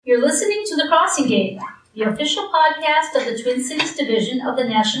Crossing Gate, the official podcast of the Twin Cities Division of the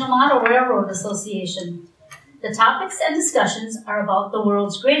National Model Railroad Association. The topics and discussions are about the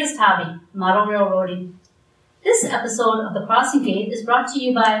world's greatest hobby, model railroading. This episode of The Crossing Gate is brought to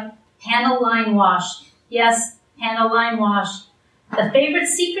you by Panel Line Wash. Yes, Panel Line Wash, the favorite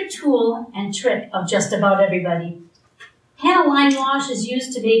secret tool and trick of just about everybody. Panel Line Wash is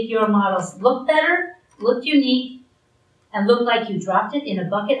used to make your models look better, look unique, and look like you dropped it in a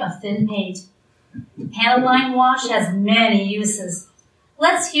bucket of thin paint. Panel Line Wash has many uses.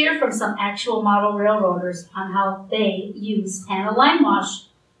 Let's hear from some actual model railroaders on how they use Panel Line Wash.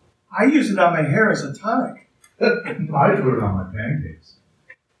 I use it on my hair as a tonic. I put it on my pancakes.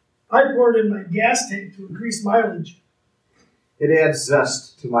 I pour it in my gas tank to increase mileage. It adds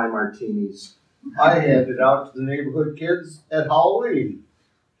zest to my martinis. I hand it out to the neighborhood kids at Halloween.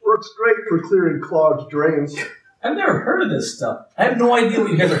 Works great for clearing clogged drains. I've never heard of this stuff. I have no idea what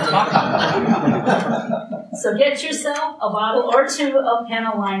you guys are talking about. So get yourself a bottle or two of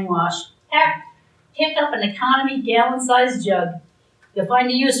Panel Line Wash. Heck, pick up an economy gallon-sized jug. You'll find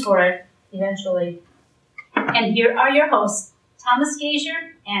a use for it eventually. And here are your hosts, Thomas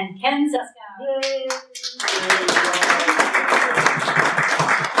Gazier and Ken Zeska.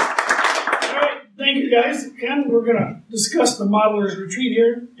 Thank you, guys. Ken, we're going to discuss the Modelers Retreat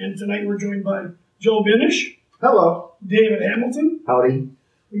here, and tonight we're joined by Joe Binish. Hello. David Hamilton. Howdy.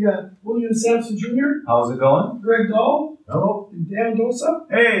 We got William Sampson Jr., How's it going? Greg Dahl, Hello. and Dan Dosa.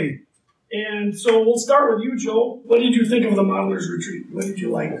 Hey, And so we'll start with you, Joe. What did you think of the Modelers Retreat? What did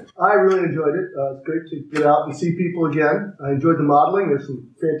you like? I really enjoyed it. It's great to get out and see people again. I enjoyed the modeling. There's some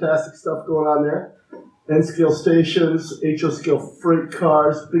fantastic stuff going on there. N-scale stations, HO-scale freight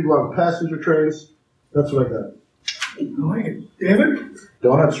cars, big long passenger trains. That's what I got. I like it. David?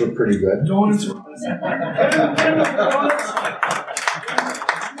 Donuts were pretty good. Donuts. Donuts.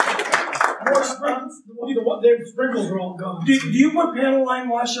 More sprinkles. The sprinkles are all gone. do you put Panel Line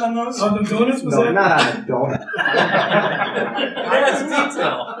Wash on those? On the donuts? Was No, that? not on a donut. That's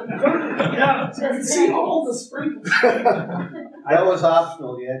detail. Yeah, so you can see all the sprinkles. That was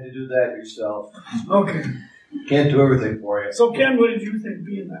optional. You had to do that yourself. Okay. Can't do everything for you. So, Ken, what did you think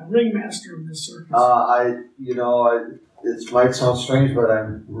being the ringmaster of this circus? It might sound strange, but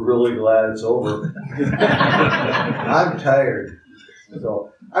I'm really glad it's over. I'm tired.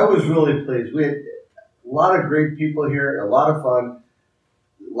 So I was really pleased. We had a lot of great people here, a lot of fun,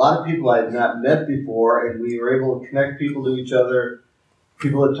 a lot of people I had not met before, and we were able to connect people to each other.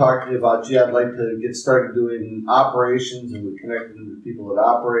 People had talked to me about, gee, I'd like to get started doing operations, and we connected them to people that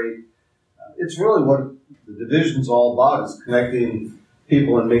operate. It's really what the division's all about, is connecting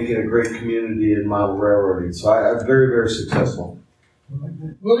people and making a great community in model railroading. So I'm very, very successful.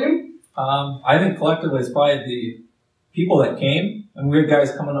 William? I think collectively it's probably the people that came. And we had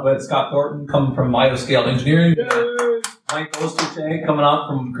guys coming up. We had Scott Thornton coming from Scale Engineering. Mike Ostertag coming out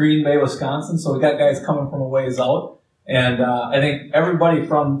from Green Bay, Wisconsin. So we got guys coming from a ways out. And I think everybody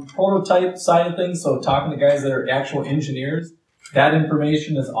from prototype side of things, so talking to guys that are actual engineers, that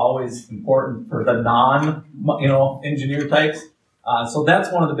information is always important for the engineer types. So that's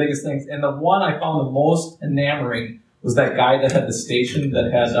one of the biggest things. And the one I found the most enamoring was that guy that had the station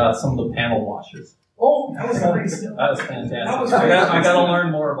that had some of the panel washes. Oh, that was nice. That was fantastic. That was I got to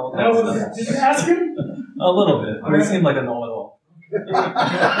learn more about that stuff. Did you ask him? A little bit. But he seemed like a know-it-all.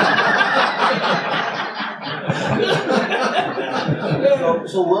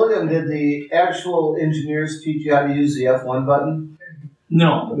 So William, did the actual engineers teach you how to use the F1 button?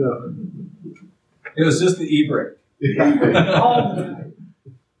 No. It was just the e-brake. All the time.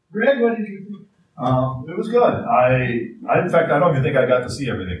 Greg, what did you think? It was good. In fact, I don't even think I got to see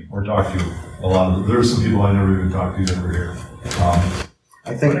everything or talk to a lot of. There's some people I never even talked to that were here.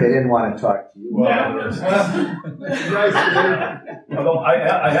 I think they didn't want to talk to you. Although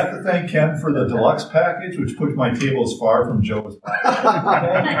I have to thank Ken for the deluxe package, which put my table as far from Joe's. Yeah,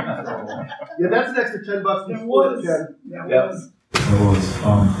 that's an extra $10 to split, Ken. It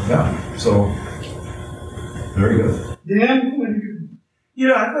was, so very good. Dan, what did you think?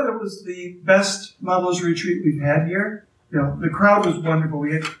 I thought it was the best Modelers Retreat we've had here. The crowd was wonderful.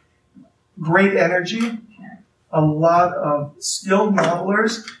 We had great energy, a lot of skilled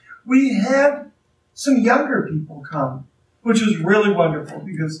modelers. We had some younger people come, which was really wonderful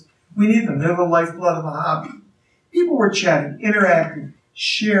because we need them. They're the lifeblood of the hobby. People were chatting, interacting,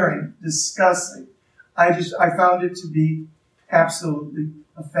 sharing, discussing. I found it to be absolutely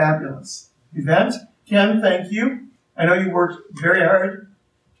a fabulous event. Ken, thank you. I know you worked very hard to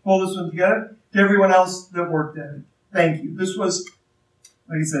pull this one together. To everyone else that worked at it, thank you. This was,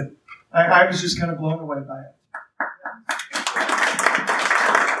 like I said, I was just kind of blown away by it.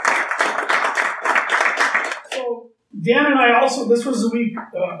 Dan and I also, this was the week,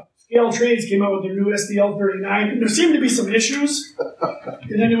 Scale Trades came out with their new SDL39, and there seemed to be some issues.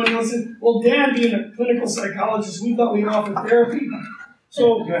 Did anyone else? Well, Dan, being a clinical psychologist, we thought we'd offer therapy.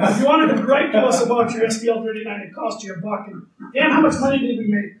 So if you wanted to write to us about your SDL39, it cost you $1. And Dan, how much money did we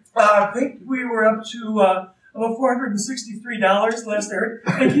make? I think we were up to about $463 last I heard.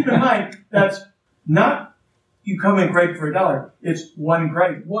 And keep in mind, that's not you come in grade for $1. It's one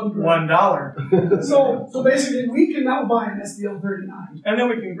grade. $1. So basically, we can now buy an SDL39. And then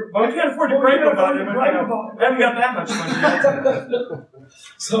we can, but we can't afford to gripe about it. We haven't got that much money yet.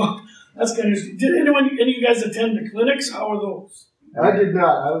 So that's kind of interesting. Did any of you guys attend the clinics? How are those? I did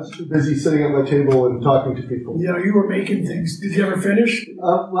not. I was too busy sitting at my table and talking to people. Yeah, you were making things. Did you ever finish?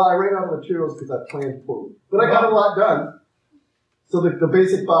 Well, I ran out of materials because I planned poorly. But I got a lot done. So the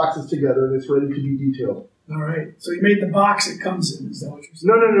basic box is together and it's ready to be detailed. All right. So you made the box it comes in. Is that what you're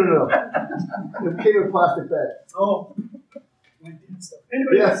saying? No. It came in a plastic bag. Oh.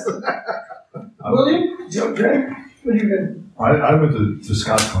 Anybody Yes. else? William? Joe, Greg? What do you got? I went to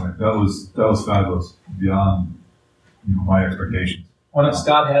Scott's clinic. That was fabulous. Beyond my expectations. When if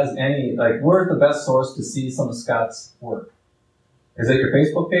Scott has any, where's the best source to see some of Scott's work? Is it your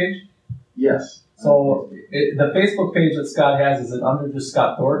Facebook page? Yes. So the Facebook page that Scott has, is it under just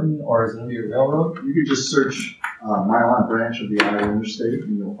Scott Thornton or is it under your railroad? You could just search Milan Branch of the Iowa Interstate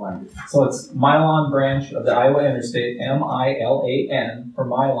and you'll find it. So it's Milan Branch of the Iowa Interstate, Milan for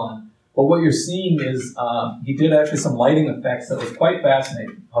Milan. But what you're seeing is he did actually some lighting effects that was quite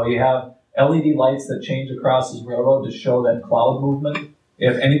fascinating. How you have LED lights that change across his railroad to show that cloud movement.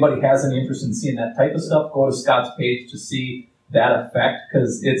 If anybody has any interest in seeing that type of stuff, go to Scott's page to see that effect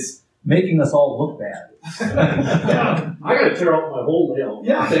because it's making us all look bad. Yeah. I got to tear out my whole nail.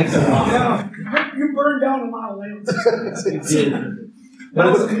 Yeah. Thanks a lot. Yeah. You burned down a lot of layouts. But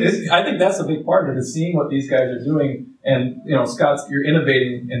I think that's a big part of it, is seeing what these guys are doing. And, Scott's, you're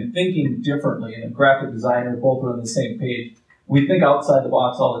innovating and thinking differently. And a graphic designer, both are on the same page. We think outside the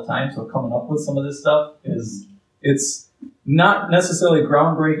box all the time, so coming up with some of this stuff it's not necessarily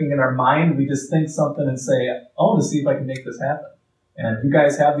groundbreaking in our mind. We just think something and say, I want to see if I can make this happen. And you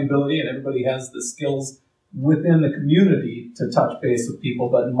guys have the ability, and everybody has the skills within the community to touch base with people.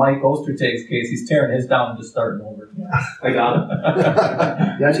 But in Mike Ostertake's case, he's tearing his down and just starting over. Yeah. I got it.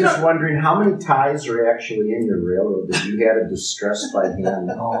 Yeah, I'm just wondering how many ties are actually in your railroad that you had to distress by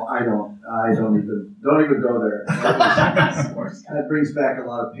hand? Oh, I don't even go there. That brings back a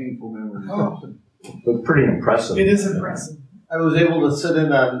lot of painful memories. Oh. But pretty impressive. It is impressive. I was able to sit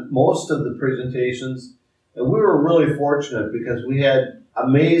in on most of the presentations, and we were really fortunate because we had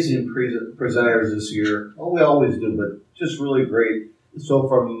amazing presenters this year. Well, we always do, but just really great. So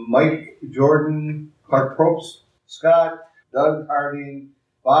from Mike Jordan, Clark Probst, Scott, Doug Harding,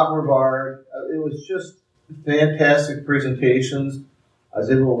 Bob Rivard, it was just fantastic presentations. I was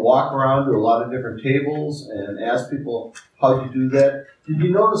able to walk around to a lot of different tables and ask people how you do that. Did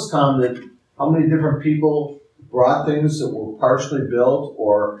you notice, Tom, that how many different people brought things that were partially built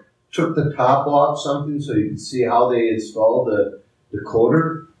or took the top off something so you could see how they installed the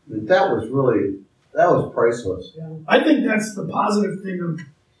decoder? That was priceless. Yeah. I think that's the positive thing of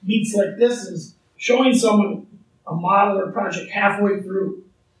meets like this is showing someone a model or project halfway through.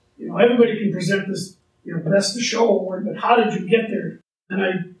 Everybody can present this, best to show award, but how did you get there? And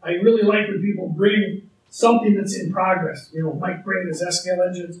I really like when people bring something that's in progress. Mike bringing his S-scale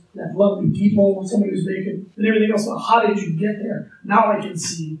engines, that lovely depot somebody was making, and everything else. Well, how did you get there? Now I can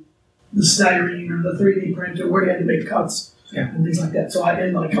see the styrene or the 3D printer where you had to make cuts and things like that. So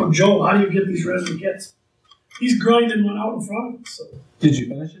Joe, how do you get these resin kits? He's grinding one out in front of us. So. Did you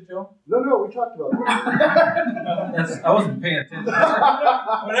finish it, Joe? No, we talked about it. I wasn't paying attention.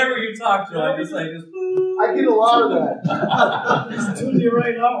 Whenever you talk, Joe, I just I get a lot of that. Just tune you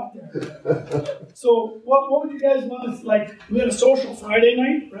right out. So what would you guys want? We had a social Friday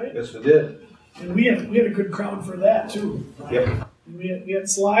night, right? Yes, we did. And we had a good crowd for that too. Right? Yep. And we had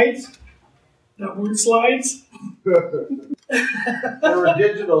slides. That word slides. They were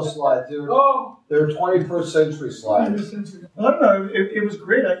digital slides. They were 21st century slides. I don't know. It was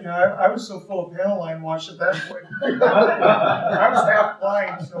great. I was so full of panel line wash at that point. I was half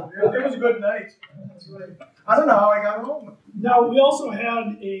blind, so it was a good night. That's right. I don't know how I got home. Now, we also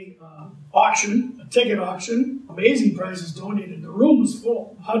had a ticket auction. Amazing prizes donated. The room was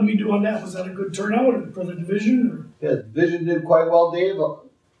full. How did we do on that? Was that a good turnout for the division? Yeah, the division did quite well, Dave.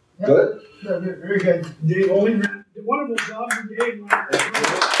 Good? Yeah, very good. Dave Olingren did a wonderful job for Dave.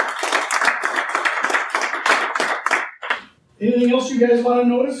 Anything else you guys want to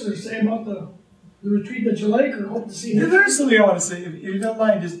notice or say about the retreat that you like or hope to see? There's something I want to say, if you don't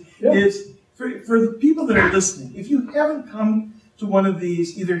mind. It's for the people that are listening, if you haven't come to one of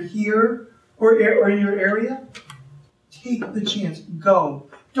these, either here or in your area, take the chance. Go.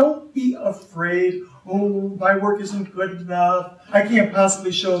 Don't be afraid. Oh, my work isn't good enough. I can't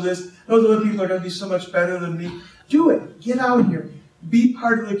possibly show this. Those other people are going to be so much better than me. Do it. Get out here. Be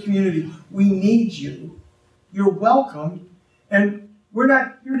part of the community. We need you. You're welcome. And we're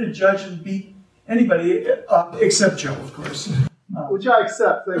not here to judge and beat anybody except Joe, of course. Which I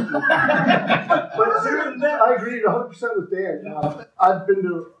accept, thank you. But I agree 100% with Dan. I've been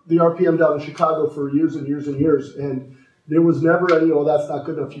to the RPM down in Chicago for years and years and years, and there was never any, oh, that's not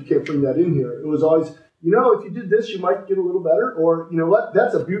good enough, you can't bring that in here. It was always, if you did this, you might get a little better, or, you know what,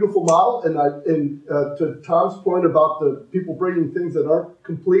 that's a beautiful model, and to Tom's point about the people bringing things that aren't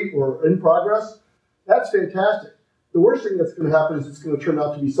complete or in progress, that's fantastic. The worst thing that's going to happen is it's going to turn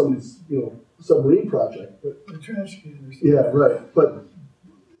out to be somebody's, submarine project. But, The trash cans. yeah, right. But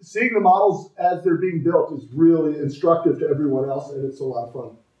seeing the models as they're being built is really instructive to everyone else, and it's a lot of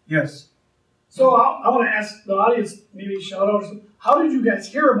fun. Yes. So I want to ask the audience, maybe a shout out, how did you guys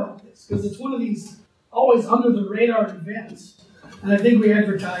hear about this? Because it's one of these always under the radar events. And I think we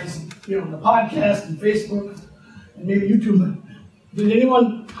advertise, the podcast and Facebook and maybe YouTube. But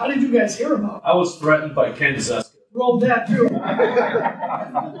how did you guys hear about it? I was threatened by Ken Zeska. Rolled that too.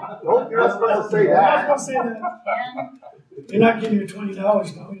 Nope, you're not supposed to say I was that. going to say that. You're not getting your $20 now.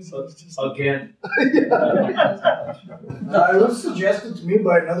 It's just, Again. It was suggested to me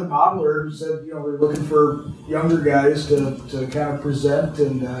by another modeler who said, we're looking for younger guys to kind of present,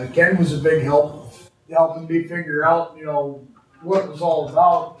 and Ken was a big help, helping me figure out, what it was all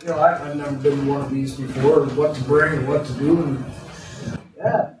about. I've never been to one of these before, and what to bring and what to do, and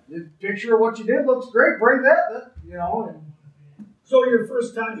the picture of what you did looks great. Bring that. And so your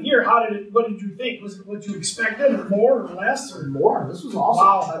first time here, what did you think? Was it what you expected, or more, or less, or more. This was awesome.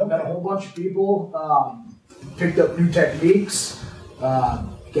 Wow, I met a whole bunch of people, picked up new techniques, got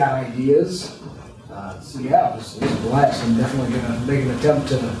ideas. It was a blast. I'm definitely going to make an attempt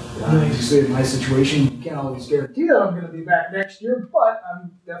to, as you say, in my situation, you can't always guarantee that I'm going to be back next year, but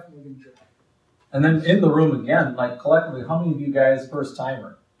I'm definitely going to try. And then in the room again, collectively, how many of you guys first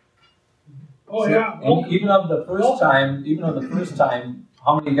timer? Oh, yeah. And even of the first time,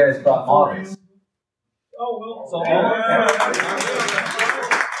 how many of you guys brought models? Oh, well. So,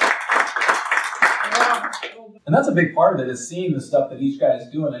 and that's a big part of it, is seeing the stuff that each guy is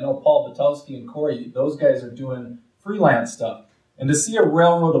doing. I know Paul Batowski and Corey, those guys are doing freelance stuff. And to see a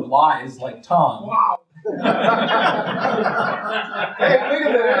railroad of lies like Tom. Wow. Hey, look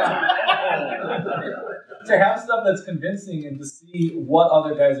at that. To have stuff that's convincing and to see what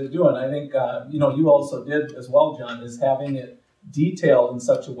other guys are doing. I think, you also did as well, John, is having it detailed in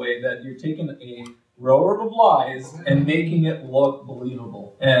such a way that you're taking a railroad of lies and making it look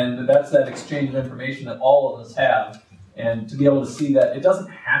believable. And that's that exchange of information that all of us have. And to be able to see that it doesn't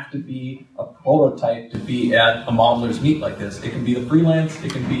have to be a prototype to be at a modeler's meet like this. It can be the freelance,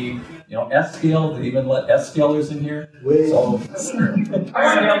 it can be, S-scale. They even let S-scalers in here. So, scale doesn't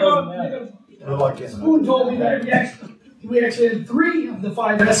matter. Spoon told me that we actually had 3 of the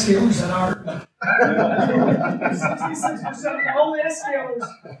 5 S-scalers at our 66% of all the S-scalers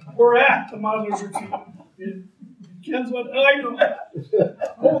were at the modelers retreat. Ken's what I know.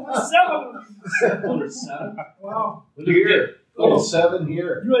 Over 7 of them. 7? Wow. What did you get? Oh, 7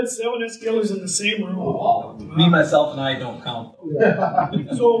 here. You had 7 S-scalers in the same room. Oh, Me, myself, and I don't count.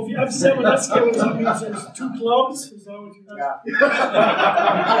 So if you have 7 S-scalers, that means there's 2 clubs? Is that what you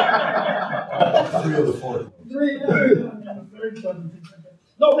got? 3 of the 4. 3, very clever.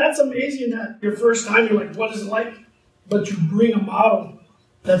 No, that's amazing that your first time you're like, what is it like? But you bring a model.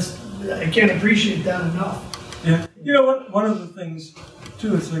 I can't appreciate that enough. Yeah. One of the things,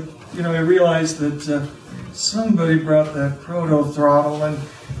 too, is I realized that somebody brought that proto throttle, and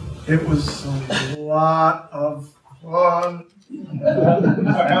it was a lot of fun. Then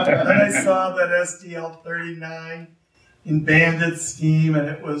I saw that STL 39 in Bandit scheme, and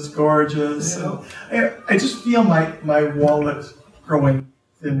it was gorgeous. And I just feel my wallet growing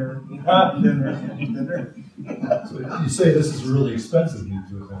thinner, thinner, and thinner. So you say this is really expensive, you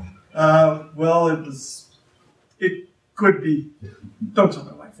two things. Well, it could be. Don't tell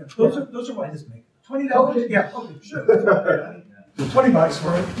my wife. Those are mine. $20? Yeah, okay, sure. $20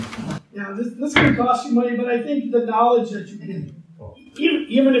 for it. Yeah, this is going to cost you money, but I think the knowledge that you can,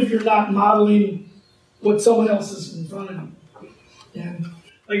 even if you're not modeling what someone else is in front of you. And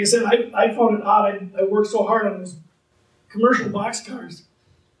like I said, I found it odd. I worked so hard on those commercial boxcars.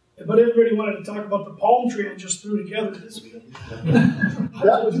 But everybody wanted to talk about the palm tree I just threw together this week.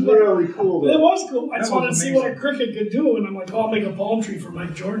 That was really cool. It Though. was cool. I just That wanted to was see what a cricket could do, and I'm like, oh, I'll make a palm tree for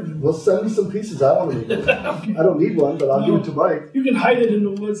Mike Jordan. Well, send me some pieces. I want to make one. I don't need one, but I'll give it to Mike. You can hide it in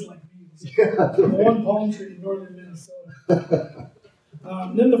the woods like these. One palm tree in northern Minnesota.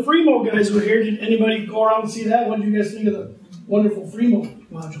 Then the Fremo guys were here. Did anybody go around and see that? What did you guys think of the wonderful Fremo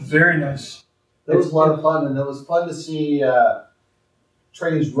modules? Very nice. It was a lot of fun, and it was fun to see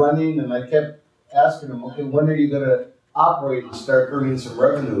trains running, and I kept asking them, okay, when are you going to operate and start earning some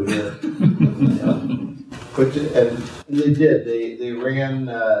revenue here? And they did. They ran,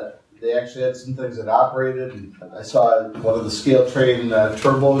 they actually had some things that operated. And I saw one of the scale train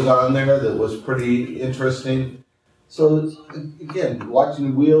turbos on there that was pretty interesting. So, again, watching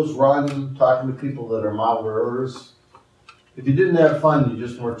the wheels run, talking to people that are model railroaders. If you didn't have fun, you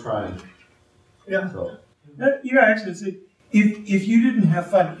just weren't trying. Yeah. So. You know, actually, see, if you didn't have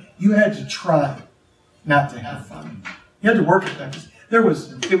fun, you had to try not to have fun. You had to work at that. It was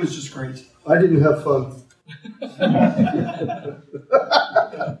just great. I didn't have fun.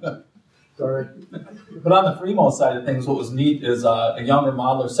 Sorry. But on the Fremo side of things, what was neat is a younger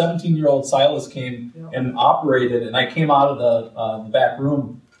modeler, 17-year-old Silas, came and operated, and I came out of the back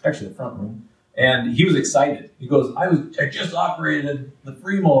room, actually the front room, and he was excited. He goes, I just operated the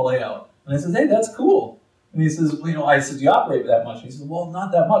Fremo layout. And I said, hey, that's cool. And he says, well, you know, I said, do you operate that much? And he said, well,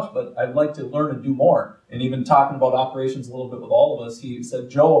 not that much, but I'd like to learn and do more. And even talking about operations a little bit with all of us, he said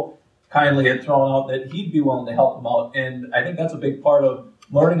Joe kindly had thrown out that he'd be willing to help him out. And I think that's a big part of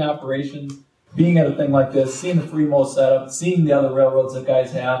learning operations, being at a thing like this, seeing the Fremo setup, seeing the other railroads that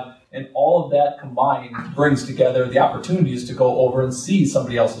guys have, and all of that combined brings together the opportunities to go over and see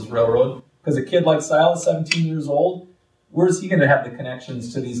somebody else's railroad. Because a kid like Silas, 17 years old, where's he going to have the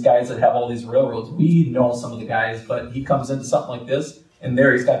connections to these guys that have all these railroads? We know some of the guys, but he comes into something like this, and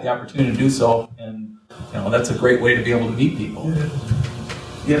there he's got the opportunity to do so. And you know, that's a great way to be able to meet people.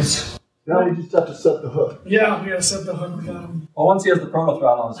 Yes. Now we just have to set the hook. Yeah, we got to set the hook. We got him. Well, once he has the chrono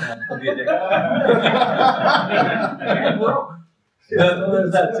throttle on his hand, he'll be a dick.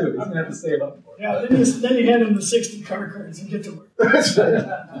 There's that too. He's going to have to save up for it. Yeah, then you hand him the 60 car cards and get to work. That's right.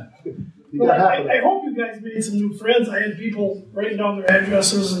 But I hope you guys made some new friends. I had people writing down their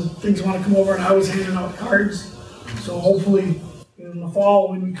addresses and things want to come over, and I was handing out cards. So hopefully in the fall,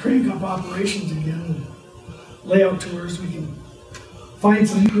 when we crank up operations again, and layout tours, we can find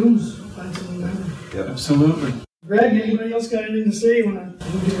some crews, find some new members. Yep. Absolutely. Greg, anybody else got anything to say when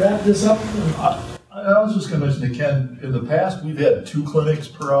we can wrap this up? I was just going to mention to Ken, in the past, we've had 2 clinics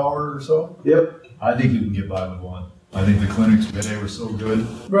per hour or so. Yep. I think you can get by with 1. I think the clinics today were so good.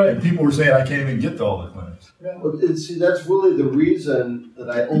 Right. And people were saying, I can't even get to all the clinics. Yeah. Well, see, that's really the reason that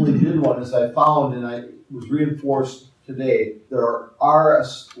I only did 1 is I found, and I was reinforced today, there are a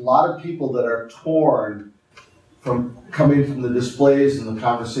lot of people that are torn from coming from the displays and the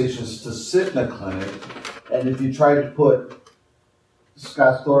conversations to sit in a clinic. And if you try to put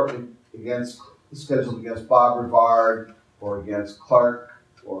Scott Thornton scheduled against Bob Rivard or against Clark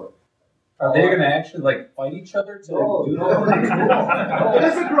or Are they going to actually like fight each other to do that? It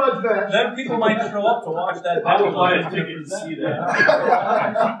is a grudge match. Then people might show up to watch that. I would buy a ticket to see that.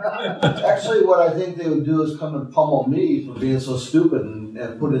 Actually, what I think they would do is come and pummel me for being so stupid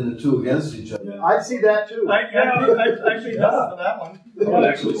and put in the 2 against each other. Yeah. I'd see that too. I actually does for that one. I'd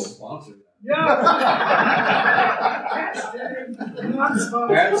actually sponsor that. Yeah. Hashtag not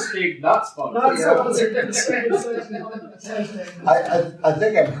sponsored. Hashtag not sponsored. Not sponsored. The second section. I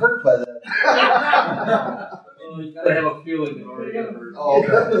think I'm hurt by that. You gotta have a feeling in order to get hurt. Oh,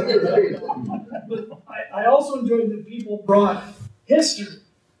 okay. But I also enjoyed that people brought history.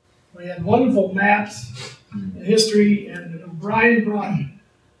 We had wonderful maps and history, and Brian brought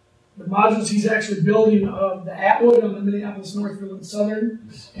the modules he's actually building of the Atwood on the Minneapolis Northfield and Southern,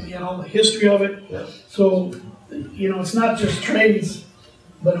 and he had all the history of it. Yeah. So, you know, it's not just trains,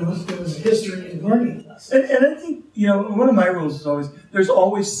 but it was history and learning. And I think, you know, one of my rules is always, there's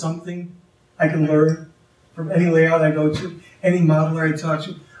always something I can learn from any layout I go to, any modeler I talk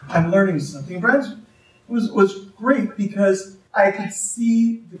to. I'm learning something. And Brian's was great because I could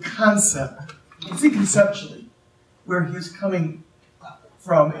see the concept, I could see conceptually where he's coming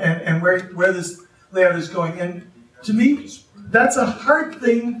from and where this layout is going. And to me, that's a hard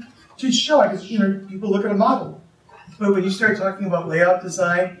thing to show. Because, you know, people look at a model. But when you start talking about layout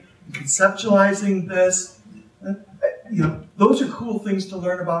design, conceptualizing this, you know, those are cool things to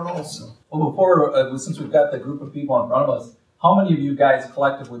learn about also. Well, before, since we've got the group of people in front of us, how many of you guys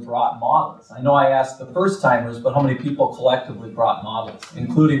collectively brought models? I know I asked the first timers, but how many people collectively brought models,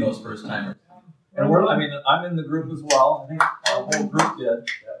 including those first timers? And I'm in the group as well. I think our whole group did.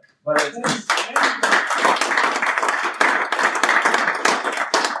 But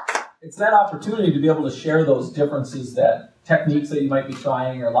it's that opportunity to be able to share those differences, that techniques that you might be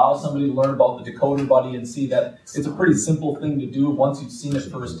trying, or allow somebody to learn about the Decoder Buddy and see that it's a pretty simple thing to do once you've seen it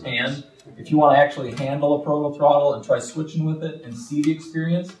firsthand. If you want to actually handle a proto throttle and try switching with it and see the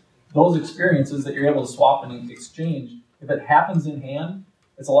experience, those experiences that you're able to swap and exchange, if it happens in hand,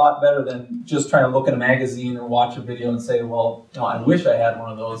 it's a lot better than just trying to look at a magazine or watch a video and say, well, I wish I had one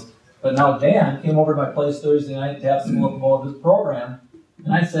of those. But now Dan came over to my place Thursday night to have some locomotive program,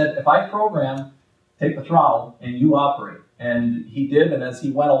 and I said, if I program, take the throttle and you operate. And he did, and as he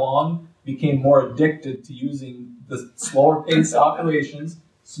went along, became more addicted to using the slower pace operations,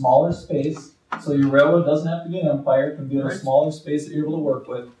 smaller space, so your railroad doesn't have to be an empire, it can be in a smaller space that you're able to work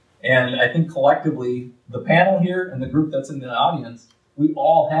with. And I think collectively, the panel here and the group that's in the audience, we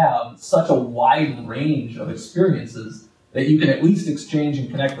all have such a wide range of experiences that you can at least exchange and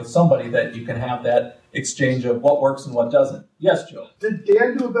connect with somebody that you can have that exchange of what works and what doesn't. Yes, Joe? Did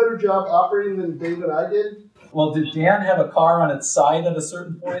Dan do a better job operating than Dave and I did? Well, did Dan have a car on its side at a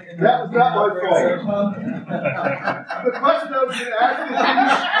certain point? That was not my fault. The question I was going to ask is,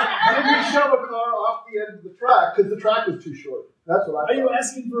 did we shove a car off the end of the track because the track was too short? That's what I thought. Are you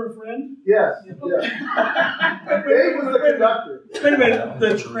asking for a friend? Yes. Dave was the conductor. Wait a minute,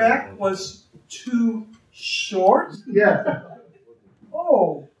 the track was too short? Yes.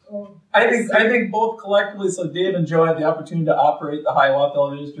 Oh. I think both collectively, so Dave and Joe had the opportunity to operate the Hiawatha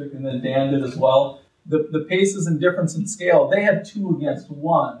Elevator District, and then Dan did as well. The paces and difference in scale, they had 2 against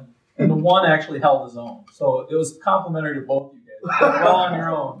 1, and the one actually held his own. So it was complimentary to both of you guys. You did well on your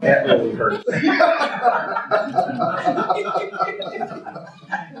own. That really hurts.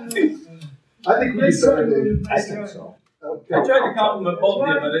 I think we did better, Dave. I think so. Okay. I tried to compliment both of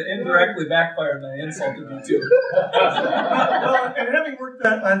you, but it indirectly backfired and I insulted you too. Well, and having worked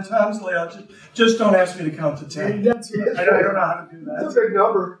on Tom's layout, just don't ask me to count to 10. That's right. I don't know how to do That's that. a big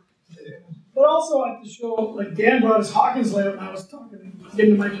number. But also at the show, like Dan brought his Hawkins layout, and I was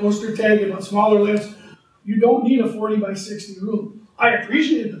getting to my poster tag about smaller layouts. You don't need a 40 by 60 room. I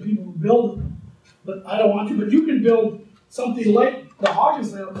appreciate the people who build them, but I don't want to. But you can build something like the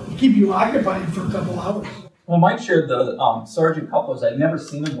Hawkins layout that will keep you occupied for a couple hours. Well, Mike shared the Sergeant couplers. I'd never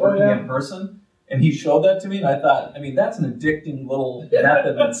seen him working in person, and he showed that to me, and I thought, that's an addicting little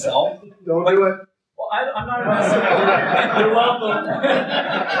method in itself. Don't do it. Well, I'm not going to You're welcome.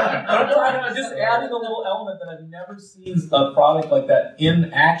 I'm just adding a little element that I've never seen a product like that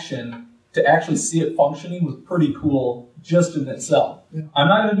in action. To actually see it functioning was pretty cool just in itself. Yeah. I'm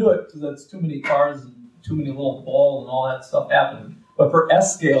not going to do it because that's too many cars and too many little balls and all that stuff happening. But for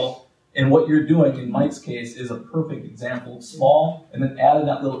S-scale, and what you're doing in Mike's case is a perfect example of small, and then adding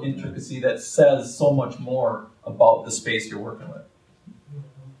that little intricacy that says so much more about the space you're working with.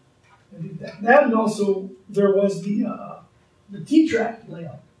 That, and also there was the T-track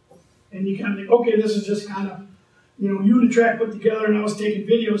layout, and you kind of think, okay, this is just kind of unitrack put together, and I was taking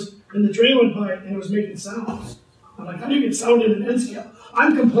videos, and the train went by and it was making sounds. I'm like, how do you get sound in an N scale?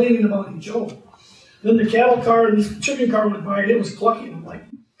 I'm complaining about HO. Then the cattle car and this chicken car went by and it was clucking. I'm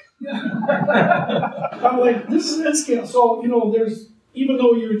like, this is N scale. So there's, even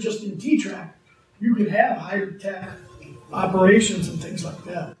though you're just in T-track, you can have higher tech operations and things like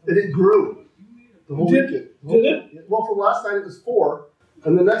that. And it grew the whole weekend. Did it? Well, for last night it was 4,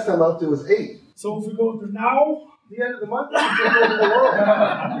 and the next time out there was 8. So if we go to now, the end of the month, we can take over the world.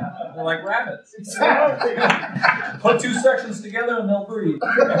 They're like rabbits. Exactly. Put 2 sections together and they'll breed.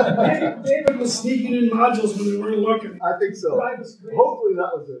 David was sneaking in modules when we weren't looking. I think so. Hopefully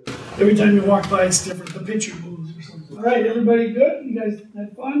that was it. Every time you walk by, it's different. The picture moves or something. All right, everybody good? You guys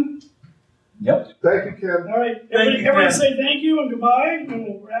had fun? Yep. Thank you, Kim. All right, everybody say thank you and goodbye, and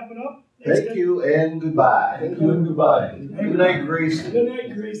we'll wrap it up. Thank you and goodbye. Thank you and goodbye. Good night, Gracie. Good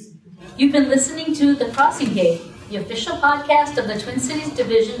night, Gracie. You've been listening to The Crossing Gate, the official podcast of the Twin Cities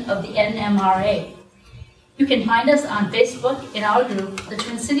Division of the NMRA. You can find us on Facebook in our group, the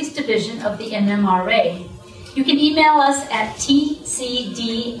Twin Cities Division of the NMRA. You can email us at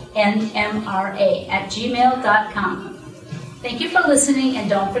tcdnmra@gmail.com. Thank you for listening, and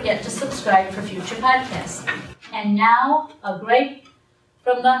don't forget to subscribe for future podcasts. And now, a grape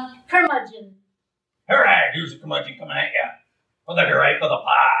from the curmudgeon. Alright, here's a curmudgeon coming at you for the gripe of the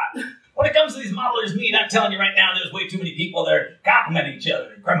pod. When it comes to these modelers meet, I'm telling you right now, there's way too many people that are complimenting each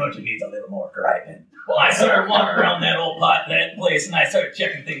other, and curmudgeon needs a little more griping. Well, I started wandering around that old that place, and I started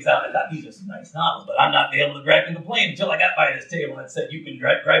checking things out. I thought, these are some nice novels, but I'm not able to gripe and complain until I got by this table and said, you can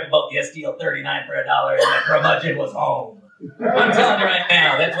gripe about the STL 39 for $1, and the curmudgeon was home. I'm telling you right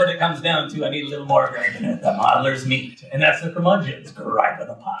now, that's what it comes down to I need a little more gripe in it. The modeler's meat. And that's the curmudgeon's gripe of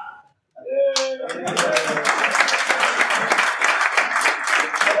the pod.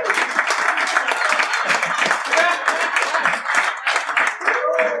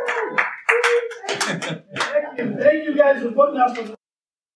 Thank you guys for putting up with